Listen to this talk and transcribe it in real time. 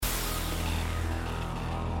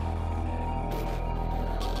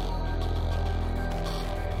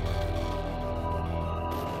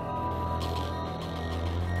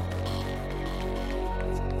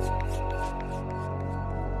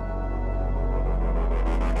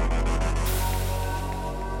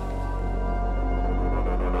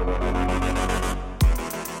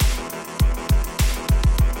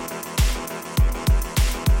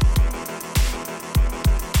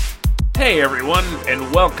Hey everyone,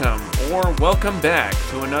 and welcome back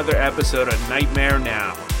to another episode of Nightmare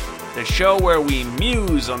Now, the show where we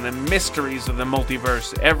muse on the mysteries of the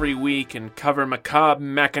multiverse every week and cover macabre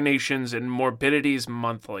machinations and morbidities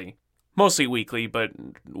monthly. Mostly weekly, but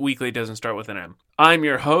weekly doesn't start with an M. I'm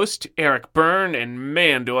your host, Eric Byrne, and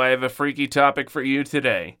man, do I have a freaky topic for you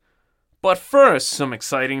today. But first, some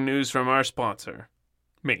exciting news from our sponsor.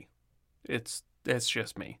 Me. It's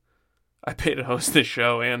just me. I pay to host the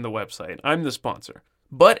show and the website. I'm the sponsor.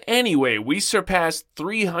 But anyway, we surpassed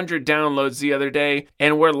 300 downloads the other day,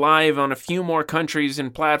 and we're live on a few more countries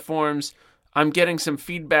and platforms. I'm getting some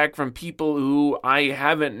feedback from people who I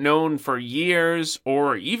haven't known for years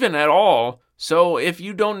or even at all. So if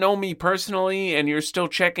you don't know me personally and you're still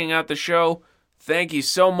checking out the show, thank you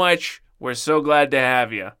so much. We're so glad to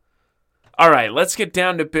have you. All right, let's get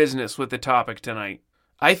down to business with the topic tonight.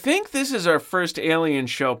 I think this is our first Alien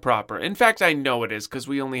show proper. In fact, I know it is because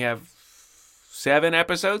we only have 7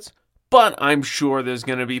 episodes. But I'm sure there's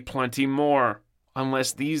going to be plenty more.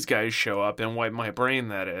 Unless these guys show up and wipe my brain,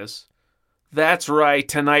 that is. That's right,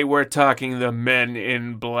 tonight we're talking The Men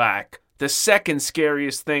in Black. The second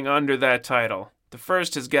scariest thing under that title. The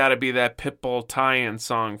first has got to be that Pitbull tie-in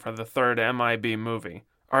song for the third MIB movie.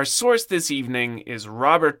 Our source this evening is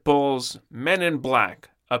Robert Bull's Men in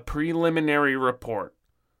Black, a preliminary report.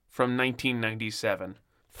 From 1997.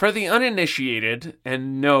 For the uninitiated,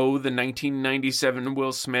 and no, the 1997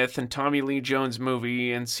 Will Smith and Tommy Lee Jones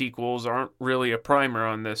movie and sequels aren't really a primer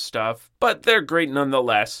on this stuff, but they're great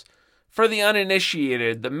nonetheless. For the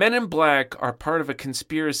uninitiated, the Men in Black are part of a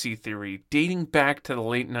conspiracy theory dating back to the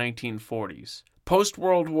late 1940s,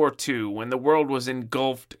 post-World War II, when the world was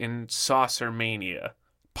engulfed in saucer mania.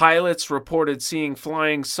 Pilots reported seeing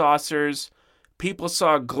flying saucers. People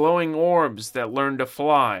saw glowing orbs that learned to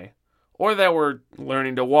fly, or that were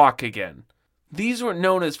learning to walk again. These were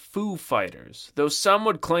known as Foo Fighters, though some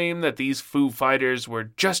would claim that these Foo Fighters were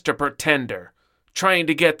just a pretender, trying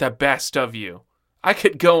to get the best of you. I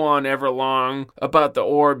could go on ever long about the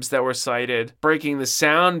orbs that were sighted, breaking the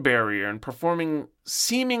sound barrier and performing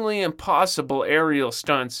seemingly impossible aerial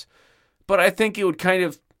stunts, but I think it would kind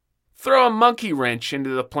of throw a monkey wrench into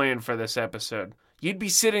the plan for this episode. You'd be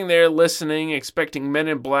sitting there listening, expecting Men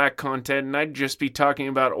in Black content, and I'd just be talking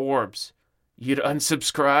about orbs. You'd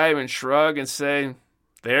unsubscribe and shrug and say,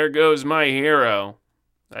 there goes my hero,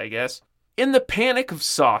 I guess. In the panic of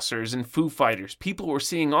saucers and Foo Fighters, people were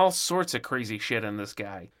seeing all sorts of crazy shit in the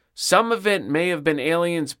sky. Some of it may have been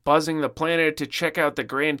aliens buzzing the planet to check out the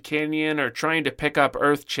Grand Canyon or trying to pick up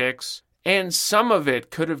Earth chicks. And some of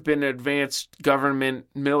it could have been advanced government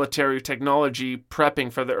military technology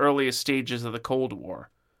prepping for the earliest stages of the Cold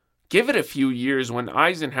War. Give it a few years when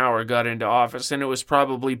Eisenhower got into office and it was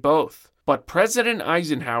probably both. But President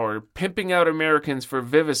Eisenhower pimping out Americans for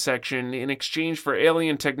vivisection in exchange for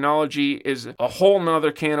alien technology is a whole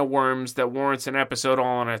nother can of worms that warrants an episode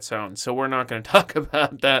all on its own. So we're not going to talk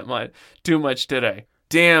about that too much today.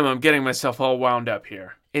 Damn, I'm getting myself all wound up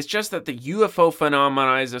here. It's just that the UFO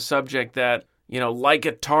phenomena is a subject that, like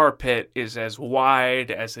a tar pit, is as wide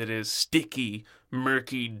as it is sticky,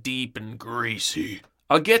 murky, deep, and greasy.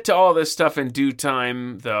 I'll get to all this stuff in due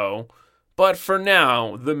time, though. But for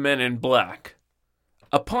now, the Men in Black.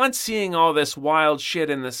 Upon seeing all this wild shit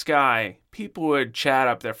in the sky, people would chat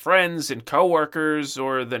up their friends and coworkers,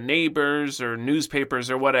 or the neighbors, or newspapers,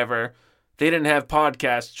 or whatever. They didn't have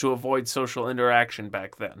podcasts to avoid social interaction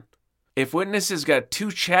back then. If witnesses got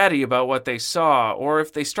too chatty about what they saw, or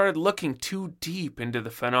if they started looking too deep into the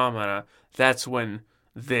phenomena, that's when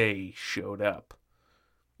they showed up.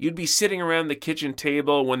 You'd be sitting around the kitchen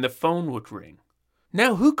table when the phone would ring.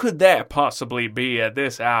 Now who could that possibly be at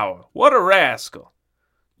this hour? What a rascal!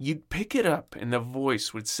 You'd pick it up and the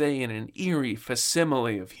voice would say in an eerie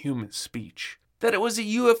facsimile of human speech that it was a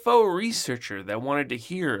UFO researcher that wanted to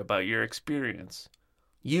hear about your experience.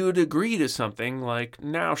 You'd agree to something like,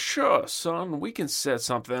 now sure, son, we can set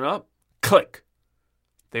something up. Click.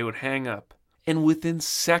 They would hang up, and within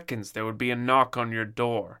seconds there would be a knock on your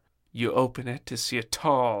door. You open it to see a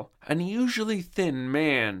tall, unusually thin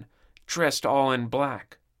man, dressed all in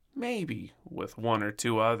black, maybe with one or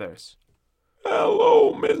two others.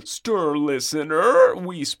 Hello, Mr. Listener.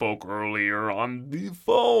 We spoke earlier on the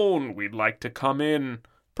phone. We'd like to come in,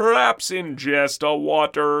 perhaps ingest a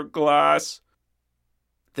water glass.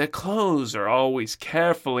 Their clothes are always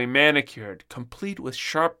carefully manicured, complete with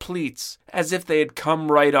sharp pleats, as if they had come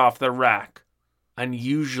right off the rack.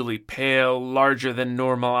 Unusually pale, larger than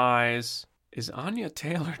normal eyes. Is Anya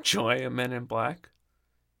Taylor-Joy a Men in Black?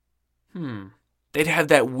 They'd have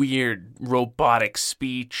that weird robotic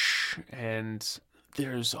speech, and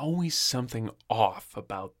there's always something off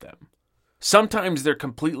about them. Sometimes they're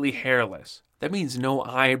completely hairless. That means no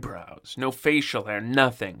eyebrows, no facial hair,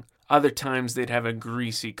 nothing. Other times they'd have a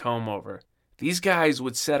greasy comb over. These guys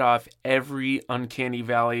would set off every uncanny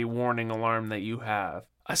valley warning alarm that you have.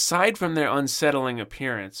 Aside from their unsettling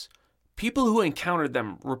appearance, people who encountered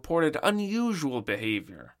them reported unusual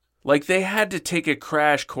behavior. Like they had to take a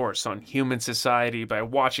crash course on human society by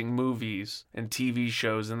watching movies and TV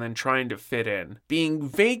shows and then trying to fit in. Being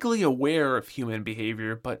vaguely aware of human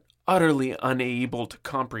behavior, but utterly unable to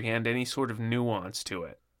comprehend any sort of nuance to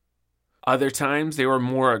it. Other times they were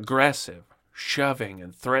more aggressive, shoving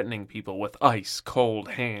and threatening people with ice-cold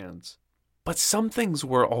hands. But some things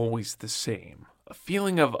were always the same. A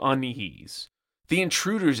feeling of unease. The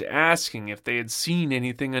intruders asking if they had seen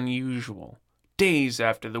anything unusual. Days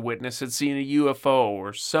after the witness had seen a UFO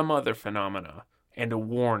or some other phenomena, and a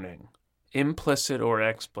warning, implicit or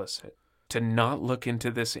explicit, to not look into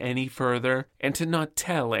this any further and to not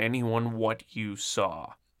tell anyone what you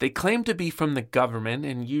saw. They claimed to be from the government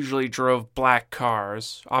and usually drove black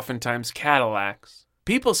cars, oftentimes Cadillacs.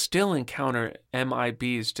 People still encounter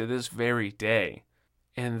MIBs to this very day.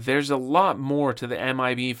 And there's a lot more to the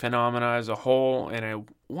MIB phenomena as a whole, and I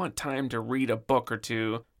want time to read a book or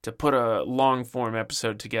two to put a long-form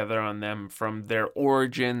episode together on them, from their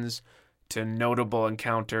origins to notable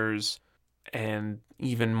encounters and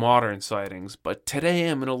even modern sightings. But today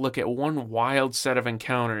I'm going to look at one wild set of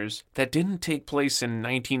encounters that didn't take place in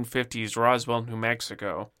 1950s Roswell, New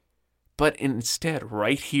Mexico, but instead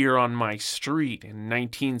right here on my street in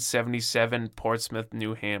 1977 Portsmouth,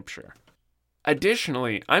 New Hampshire.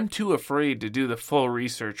 Additionally, I'm too afraid to do the full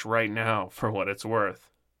research right now for what it's worth.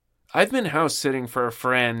 I've been house sitting for a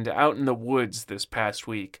friend out in the woods this past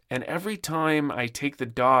week, and every time I take the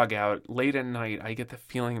dog out late at night, I get the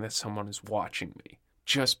feeling that someone is watching me,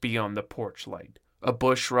 just beyond the porch light. A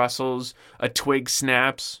bush rustles, a twig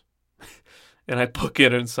snaps, and I book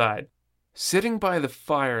it inside. Sitting by the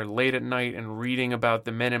fire late at night and reading about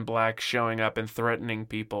the men in black showing up and threatening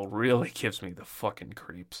people really gives me the fucking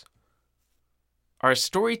creeps. Our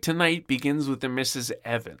story tonight begins with the Mrs.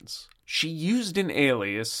 Evans. She used an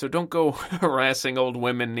alias, so don't go harassing old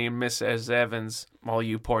women named Mrs. Evans, all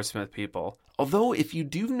you Portsmouth people. Although, if you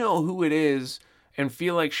do know who it is and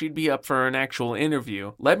feel like she'd be up for an actual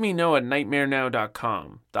interview, let me know at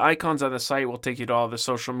nightmarenow.com. The icons on the site will take you to all the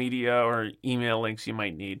social media or email links you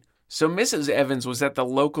might need. So Mrs. Evans was at the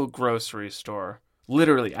local grocery store.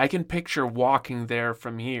 Literally, I can picture walking there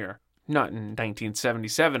from here. Not in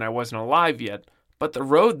 1977, I wasn't alive yet. But the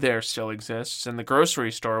road there still exists, and the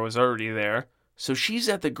grocery store was already there. So she's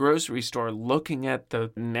at the grocery store looking at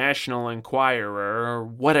the National Enquirer, or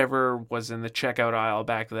whatever was in the checkout aisle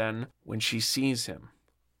back then, when she sees him,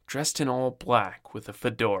 dressed in all black with a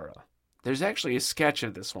fedora. There's actually a sketch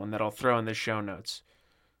of this one that I'll throw in the show notes.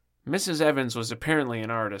 Mrs. Evans was apparently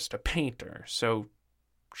an artist, a painter, so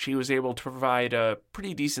she was able to provide a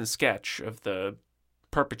pretty decent sketch of the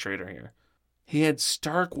perpetrator here. He had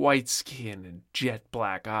stark white skin and jet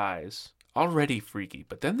black eyes. Already freaky,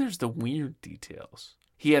 but then there's the weird details.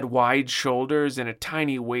 He had wide shoulders and a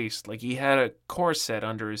tiny waist, like he had a corset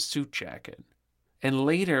under his suit jacket. And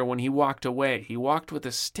later, when he walked away, he walked with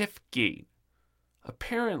a stiff gait,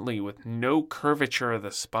 apparently with no curvature of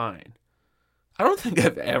the spine. I don't think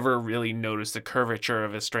I've ever really noticed the curvature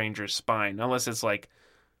of a stranger's spine, unless it's like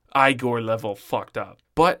Igor level fucked up.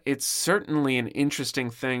 But it's certainly an interesting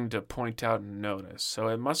thing to point out and notice, so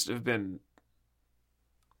it must have been,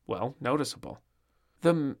 well, noticeable.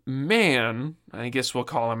 The man, I guess we'll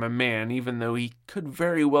call him a man, even though he could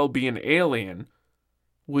very well be an alien,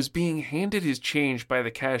 was being handed his change by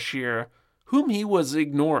the cashier, whom he was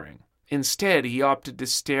ignoring. Instead, he opted to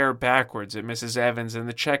stare backwards at Mrs. Evans in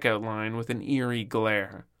the checkout line with an eerie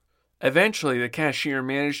glare. Eventually, the cashier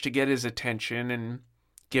managed to get his attention and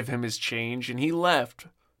give him his change, and he left,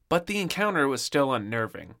 but the encounter was still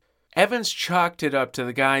unnerving. Evans chalked it up to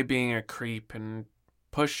the guy being a creep and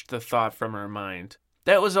pushed the thought from her mind.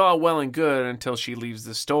 That was all well and good until she leaves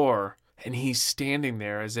the store, and he's standing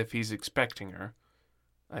there as if he's expecting her.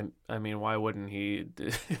 I mean, why wouldn't he?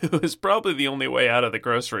 It was probably the only way out of the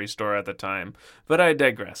grocery store at the time, but I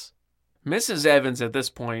digress. Mrs. Evans at this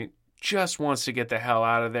point just wants to get the hell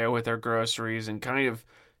out of there with her groceries and kind of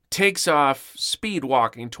takes off, speed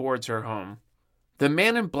walking towards her home. The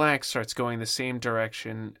man in black starts going the same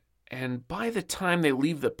direction, and by the time they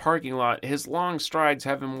leave the parking lot, his long strides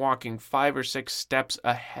have him walking 5 or 6 steps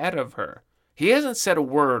ahead of her. He hasn't said a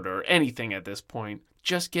word or anything at this point,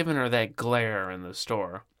 just giving her that glare in the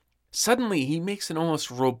store. Suddenly, he makes an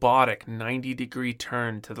almost robotic 90-degree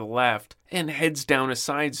turn to the left and heads down a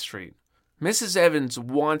side street. Mrs. Evans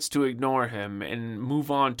wants to ignore him and move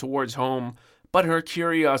on towards home, but her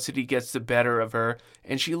curiosity gets the better of her,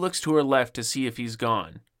 and she looks to her left to see if he's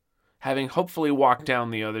gone, having hopefully walked down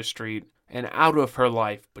the other street and out of her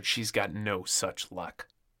life, but she's got no such luck.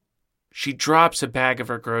 She drops a bag of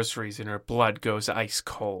her groceries and her blood goes ice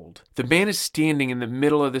cold. The man is standing in the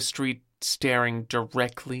middle of the street staring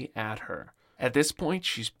directly at her. At this point,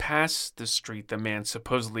 she's past the street the man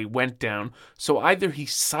supposedly went down, so either he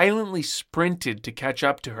silently sprinted to catch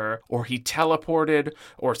up to her, or he teleported,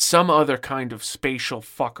 or some other kind of spatial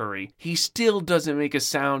fuckery. He still doesn't make a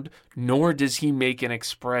sound, nor does he make an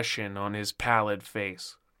expression on his pallid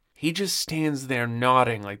face. He just stands there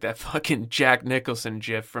nodding like that fucking Jack Nicholson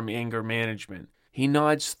gif from Anger Management. He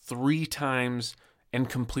nods 3 times and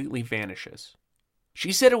completely vanishes.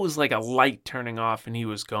 She said it was like a light turning off and he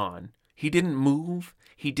was gone. He didn't move,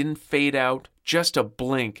 he didn't fade out, just a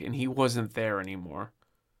blink and he wasn't there anymore.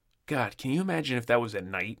 God, can you imagine if that was at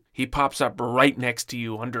night? He pops up right next to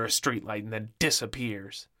you under a streetlight and then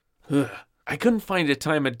disappears. Ugh. I couldn't find a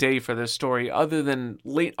time of day for this story other than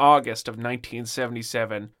late August of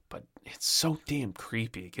 1977, but it's so damn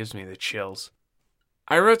creepy, it gives me the chills.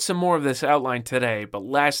 I wrote some more of this outline today, but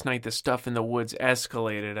last night the stuff in the woods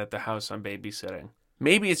escalated at the house I'm babysitting.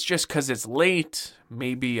 Maybe it's just 'cause it's late,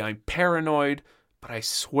 maybe I'm paranoid, but I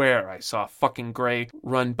swear I saw a fucking gray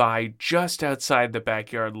run by just outside the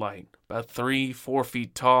backyard light. About 3-4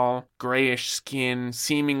 feet tall, grayish skin,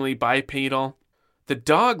 seemingly bipedal. The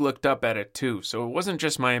dog looked up at it too, so it wasn't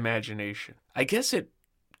just my imagination. I guess it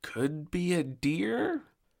could be a deer?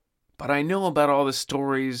 But I know about all the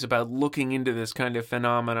stories about looking into this kind of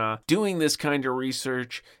phenomena. Doing this kind of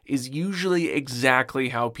research is usually exactly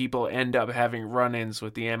how people end up having run-ins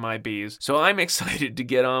with the MIBs. So I'm excited to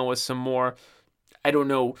get on with some more,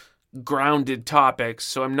 grounded topics,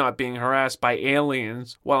 so I'm not being harassed by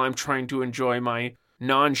aliens while I'm trying to enjoy my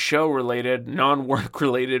non-show related, non-work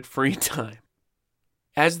related free time.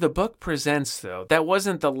 As the book presents, though, that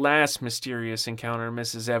wasn't the last mysterious encounter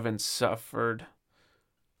Mrs. Evans suffered.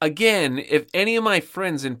 Again, if any of my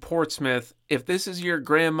friends in Portsmouth, if this is your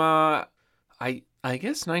grandma, I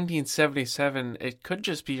guess 1977, it could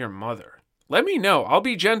just be your mother. Let me know. I'll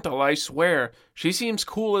be gentle, I swear. She seems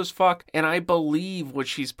cool as fuck, and I believe what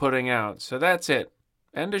she's putting out. So that's it.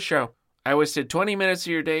 End of show. I wasted 20 minutes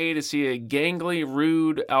of your day to see a gangly,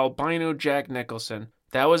 rude, albino Jack Nicholson.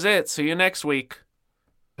 That was it. See you next week.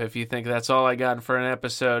 If you think that's all I got for an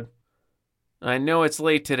episode. I know it's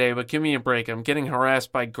late today, but give me a break. I'm getting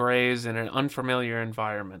harassed by grays in an unfamiliar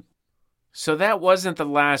environment. So that wasn't the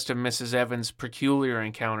last of Mrs. Evans' peculiar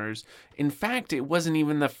encounters. In fact, it wasn't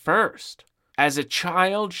even the first. As a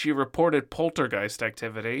child, she reported poltergeist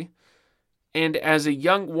activity. And as a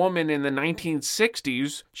young woman in the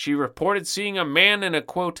 1960s, she reported seeing a man in a,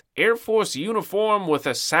 quote, Air Force uniform with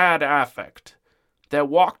a sad affect that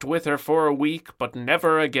walked with her for a week, but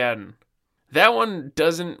never again. That one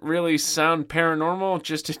doesn't really sound paranormal,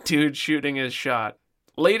 just a dude shooting his shot.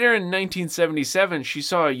 Later in 1977, she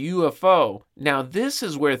saw a UFO. Now this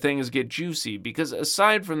is where things get juicy, because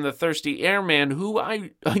aside from the thirsty airman, who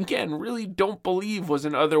I, again, really don't believe was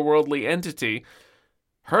an otherworldly entity,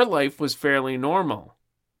 her life was fairly normal.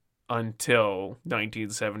 Until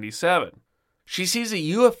 1977. She sees a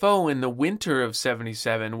UFO in the winter of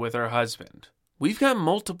 77 with her husband. We've got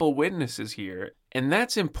multiple witnesses here, and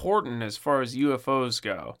that's important as far as UFOs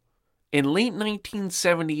go. In late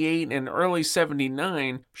 1978 and early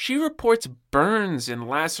 79, she reports burns and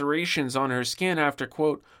lacerations on her skin after,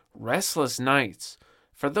 quote, restless nights.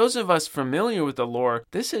 For those of us familiar with the lore,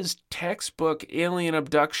 this is textbook alien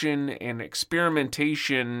abduction and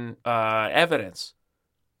experimentation evidence.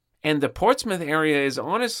 And the Portsmouth area is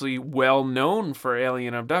honestly well known for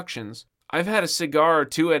alien abductions. I've had a cigar or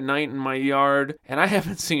two at night in my yard, and I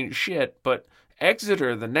haven't seen shit, but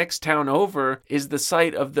Exeter, the next town over, is the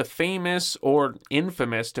site of the famous, or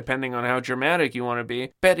infamous, depending on how dramatic you want to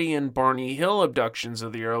be, Betty and Barney Hill abductions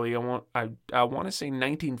of the early, I want to say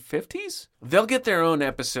 1950s? They'll get their own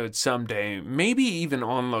episode someday, maybe even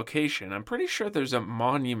on location. I'm pretty sure there's a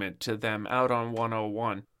monument to them out on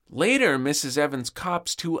 101. Later, Mrs. Evans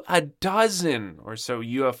cops to a dozen or so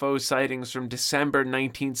UFO sightings from December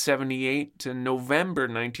 1978 to November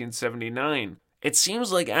 1979. It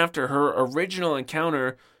seems like after her original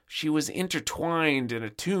encounter, she was intertwined and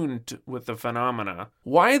attuned with the phenomena.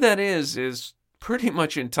 Why that is pretty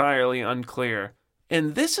much entirely unclear.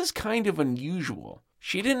 And this is kind of unusual.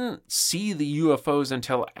 She didn't see the UFOs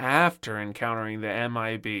until after encountering the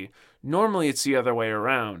MIB. Normally it's the other way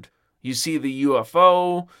around. You see the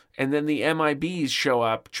UFO, and then the MIBs show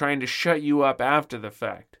up, trying to shut you up after the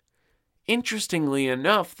fact. Interestingly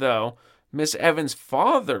enough, though, Miss Evans'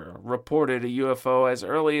 father reported a UFO as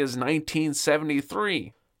early as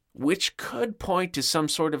 1973, which could point to some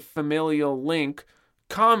sort of familial link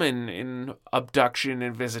common in abduction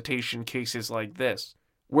and visitation cases like this.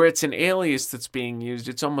 Where it's an alias that's being used,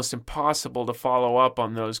 it's almost impossible to follow up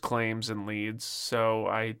on those claims and leads, so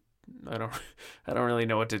I don't really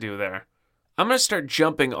know what to do there. I'm going to start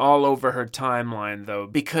jumping all over her timeline, though,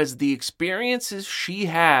 because the experiences she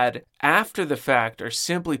had after the fact are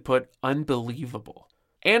simply put unbelievable.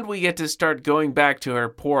 And we get to start going back to her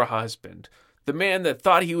poor husband, the man that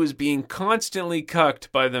thought he was being constantly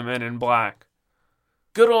cucked by the men in black.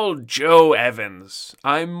 Good old Joe Evans.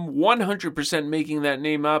 I'm 100% making that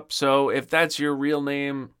name up, so if that's your real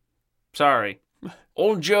name, sorry.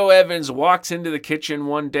 Old Joe Evans walks into the kitchen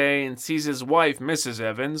one day and sees his wife, Mrs.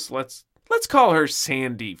 Evans. Let's call her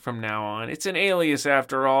Sandy from now on. It's an alias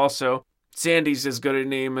after all, so Sandy's as good a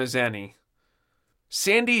name as any.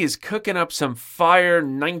 Sandy is cooking up some fire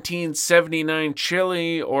 1979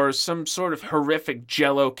 chili or some sort of horrific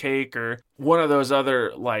Jell-O cake or one of those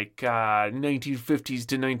other 1950s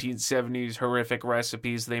to 1970s horrific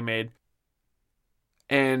recipes they made.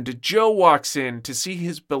 And Joe walks in to see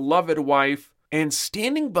his beloved wife, and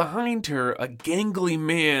standing behind her, a gangly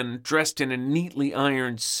man dressed in a neatly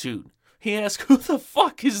ironed suit. He asks, "Who the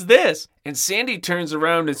fuck is this?" And Sandy turns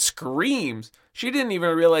around and screams. She didn't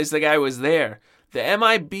even realize the guy was there. The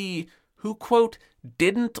MIB, who, quote,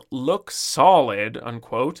 didn't look solid,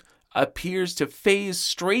 unquote, appears to phase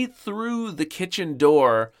straight through the kitchen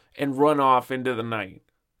door and run off into the night.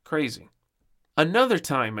 Crazy. Another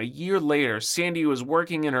time, a year later, Sandy was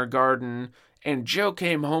working in her garden, and Joe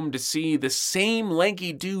came home to see the same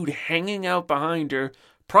lanky dude hanging out behind her,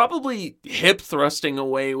 probably hip thrusting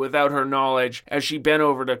away without her knowledge as she bent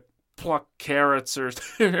over to pluck carrots or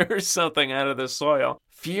something out of the soil.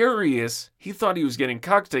 Furious, he thought he was getting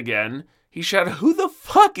cucked again. He shouted, "Who the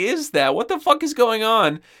fuck is that? What the fuck is going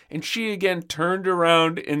on?" And she again turned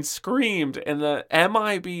around and screamed, and the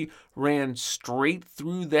MIB ran straight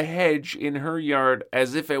through the hedge in her yard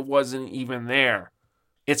as if it wasn't even there.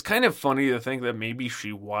 It's kind of funny to think that maybe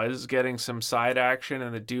she was getting some side action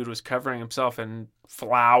and the dude was covering himself in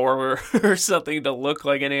flour or something to look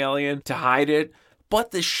like an alien to hide it.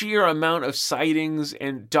 But the sheer amount of sightings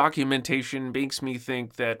and documentation makes me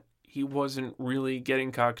think that he wasn't really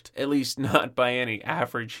getting cucked, at least not by any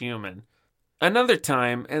average human. Another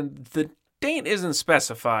time, and the date isn't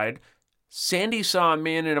specified, Sandy saw a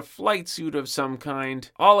man in a flight suit of some kind,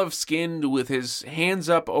 olive-skinned with his hands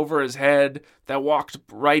up over his head, that walked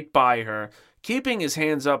right by her, keeping his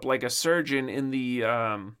hands up like a surgeon in the,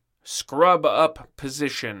 scrub-up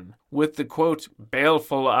position, with the, quote,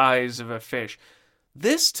 baleful eyes of a fish.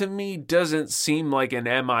 This, to me, doesn't seem like an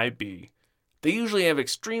MIB. They usually have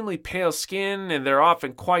extremely pale skin, and they're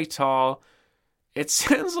often quite tall. It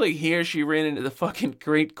sounds like here she ran into the fucking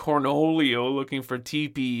Great Cornholio looking for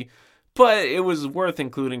TP, but it was worth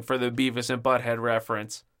including for the Beavis and Butthead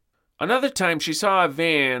reference. Another time she saw a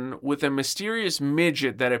van with a mysterious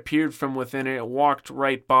midget that appeared from within it and walked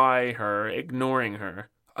right by her, ignoring her.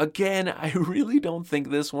 Again, I really don't think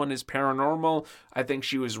this one is paranormal. I think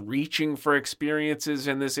she was reaching for experiences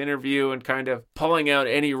in this interview and kind of pulling out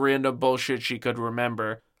any random bullshit she could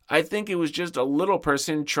remember. I think it was just a little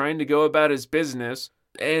person trying to go about his business,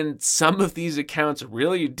 and some of these accounts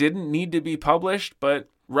really didn't need to be published, but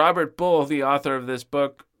Robert Bull, the author of this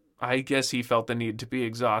book, I guess he felt the need to be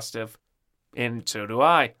exhaustive. And so do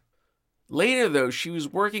I. Later, though, she was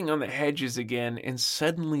working on the hedges again, and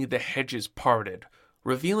suddenly the hedges parted,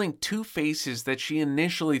 revealing two faces that she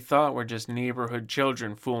initially thought were just neighborhood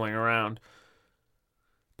children fooling around.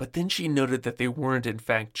 But then she noted that they weren't in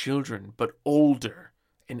fact children, but older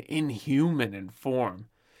and inhuman in form.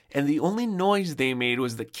 And the only noise they made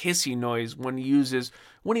was the kissy noise one uses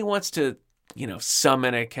when he wants to,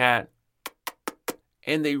 summon a cat.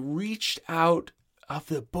 And they reached out of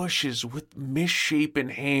the bushes with misshapen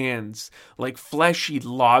hands, like fleshy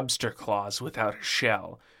lobster claws without a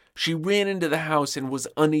shell. She ran into the house and was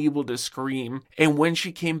unable to scream, and when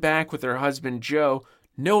she came back with her husband Joe,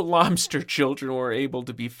 no lobster children were able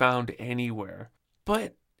to be found anywhere.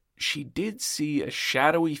 But she did see a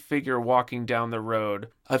shadowy figure walking down the road,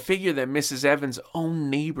 a figure that Mrs. Evans' own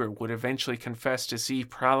neighbor would eventually confess to see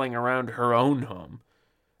prowling around her own home.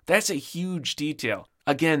 That's a huge detail.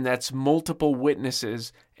 Again, that's multiple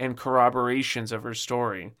witnesses and corroborations of her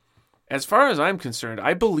story. As far as I'm concerned,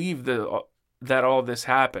 I believe that all this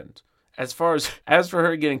happened. As for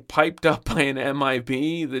her getting piped up by an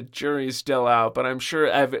MIB, the jury's still out, but I'm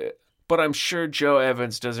sure Joe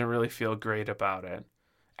Evans doesn't really feel great about it.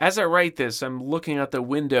 As I write this, I'm looking out the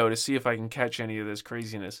window to see if I can catch any of this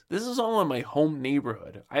craziness. This is all in my home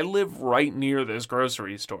neighborhood. I live right near this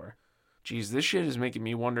grocery store. Geez, this shit is making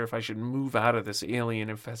me wonder if I should move out of this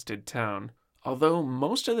alien-infested town. Although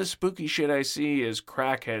most of the spooky shit I see is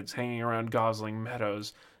crackheads hanging around Gosling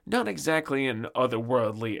Meadows, not exactly an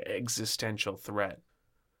otherworldly existential threat.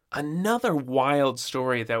 Another wild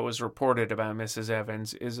story that was reported about Mrs.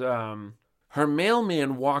 Evans is, her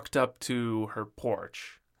mailman walked up to her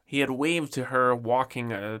porch. He had waved to her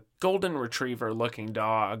walking a golden retriever-looking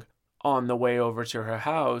dog on the way over to her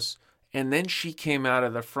house, and then she came out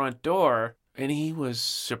of the front door, and he was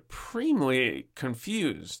supremely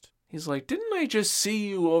confused. He's like, "Didn't I just see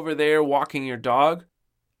you over there walking your dog?"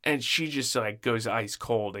 And she just goes ice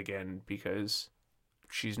cold again because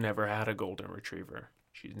she's never had a golden retriever.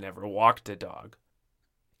 She's never walked a dog.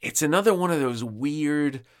 It's another one of those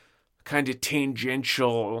weird, kind of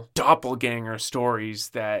tangential doppelganger stories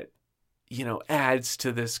that, adds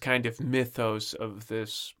to this kind of mythos of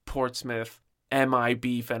this Portsmouth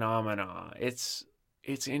MIB phenomena. It's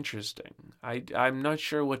interesting. I'm not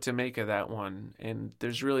sure what to make of that one, and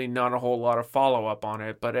there's really not a whole lot of follow-up on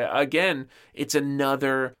it, but again, it's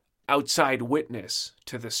another outside witness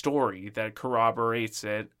to the story that corroborates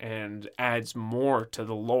it and adds more to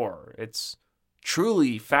the lore. It's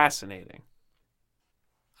truly fascinating.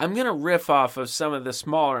 I'm going to riff off of some of the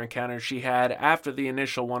smaller encounters she had after the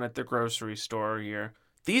initial one at the grocery store here.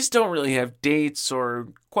 These don't really have dates or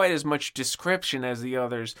quite as much description as the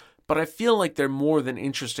others, but I feel like they're more than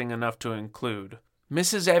interesting enough to include.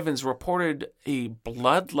 Mrs. Evans reported a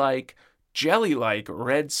blood-like, jelly-like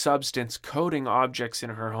red substance coating objects in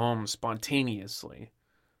her home spontaneously.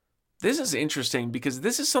 This is interesting because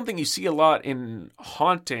this is something you see a lot in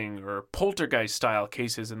haunting or poltergeist-style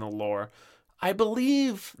cases in the lore. I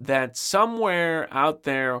believe that somewhere out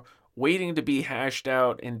there waiting to be hashed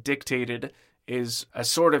out and dictated is a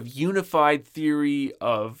sort of unified theory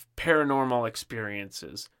of paranormal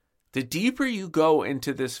experiences. The deeper you go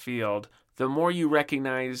into this field, the more you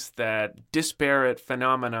recognize that disparate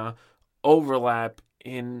phenomena overlap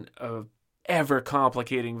in a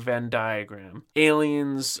ever-complicating Venn diagram.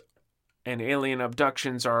 Aliens and alien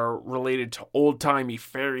abductions are related to old-timey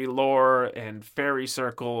fairy lore and fairy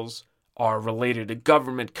circles, are related to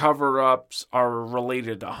government cover-ups, are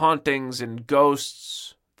related to hauntings and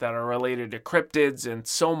ghosts that are related to cryptids and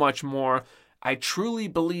so much more. I truly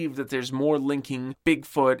believe that there's more linking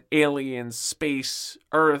Bigfoot, aliens, space,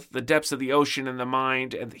 Earth, the depths of the ocean and the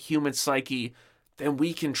mind, and the human psyche than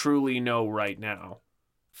we can truly know right now.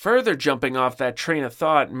 Further jumping off that train of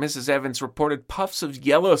thought, Mrs. Evans reported puffs of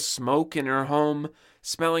yellow smoke in her home,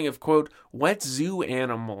 smelling of, quote, wet zoo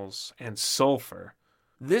animals and sulfur.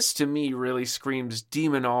 This to me really screams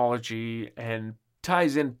demonology and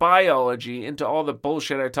ties in biology into all the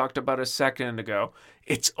bullshit I talked about a second ago.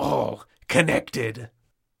 It's all connected.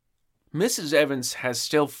 Mrs. Evans has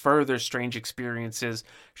still further strange experiences.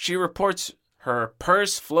 She reports her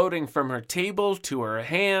purse floating from her table to her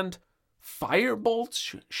hand,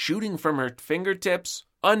 firebolts shooting from her fingertips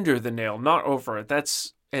under the nail, not over it.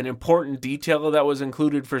 That's an important detail that was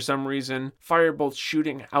included for some reason. Firebolts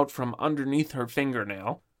shooting out from underneath her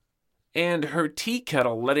fingernail. And her tea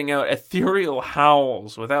kettle letting out ethereal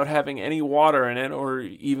howls without having any water in it or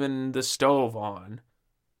even the stove on.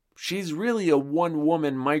 She's really a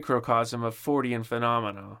one-woman microcosm of Fortean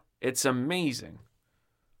phenomena. It's amazing.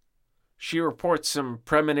 She reports some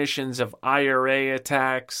premonitions of IRA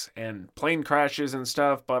attacks and plane crashes and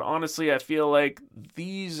stuff, but honestly I feel like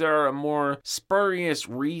these are a more spurious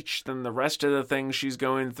reach than the rest of the things she's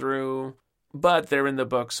going through. But they're in the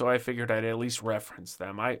book, so I figured I'd at least reference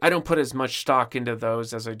them. I don't put as much stock into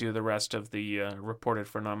those as I do the rest of the reported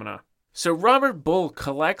phenomena. So Robert Bull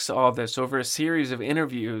collects all this over a series of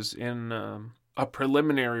interviews in a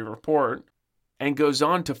preliminary report, and goes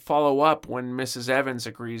on to follow up when Mrs. Evans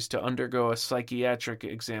agrees to undergo a psychiatric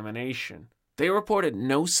examination. They reported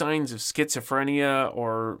no signs of schizophrenia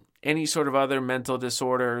or any sort of other mental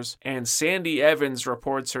disorders, and Sandy Evans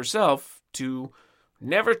reports herself to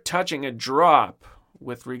never touching a drop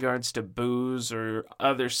with regards to booze or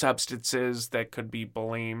other substances that could be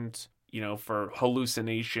blamed, for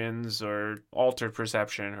hallucinations or altered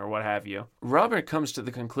perception or what have you. Robert comes to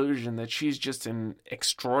the conclusion that she's just an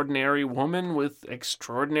extraordinary woman with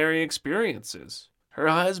extraordinary experiences. Her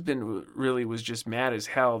husband really was just mad as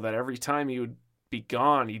hell that every time he would be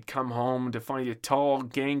gone, he'd come home to find a tall,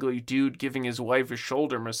 gangly dude giving his wife a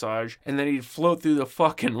shoulder massage, and then he'd float through the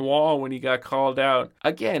fucking wall when he got called out.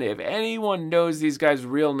 Again, if anyone knows these guys'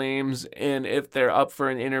 real names and if they're up for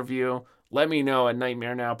an interview, let me know at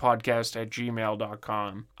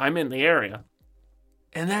nightmarenowpodcast@gmail.com. I'm in the area.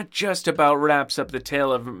 And that just about wraps up the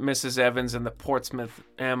tale of Mrs. Evans and the Portsmouth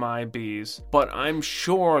MIBs. But I'm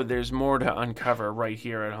sure there's more to uncover right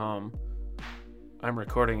here at home. I'm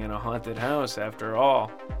recording in a haunted house after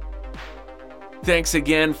all. Thanks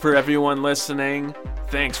again for everyone listening.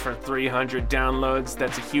 Thanks for 300 downloads.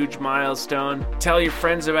 That's a huge milestone. Tell your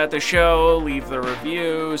friends about the show, leave the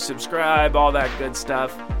review, subscribe, all that good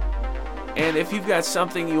stuff. And if you've got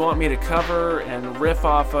something you want me to cover and riff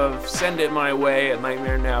off of, send it my way at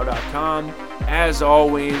nightmarenow.com. As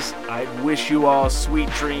always, I wish you all sweet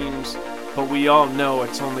dreams, but we all know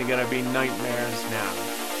it's only going to be nightmares now.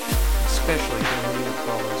 Especially when you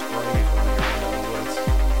call us brave when you're in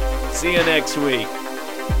the woods. See you next week.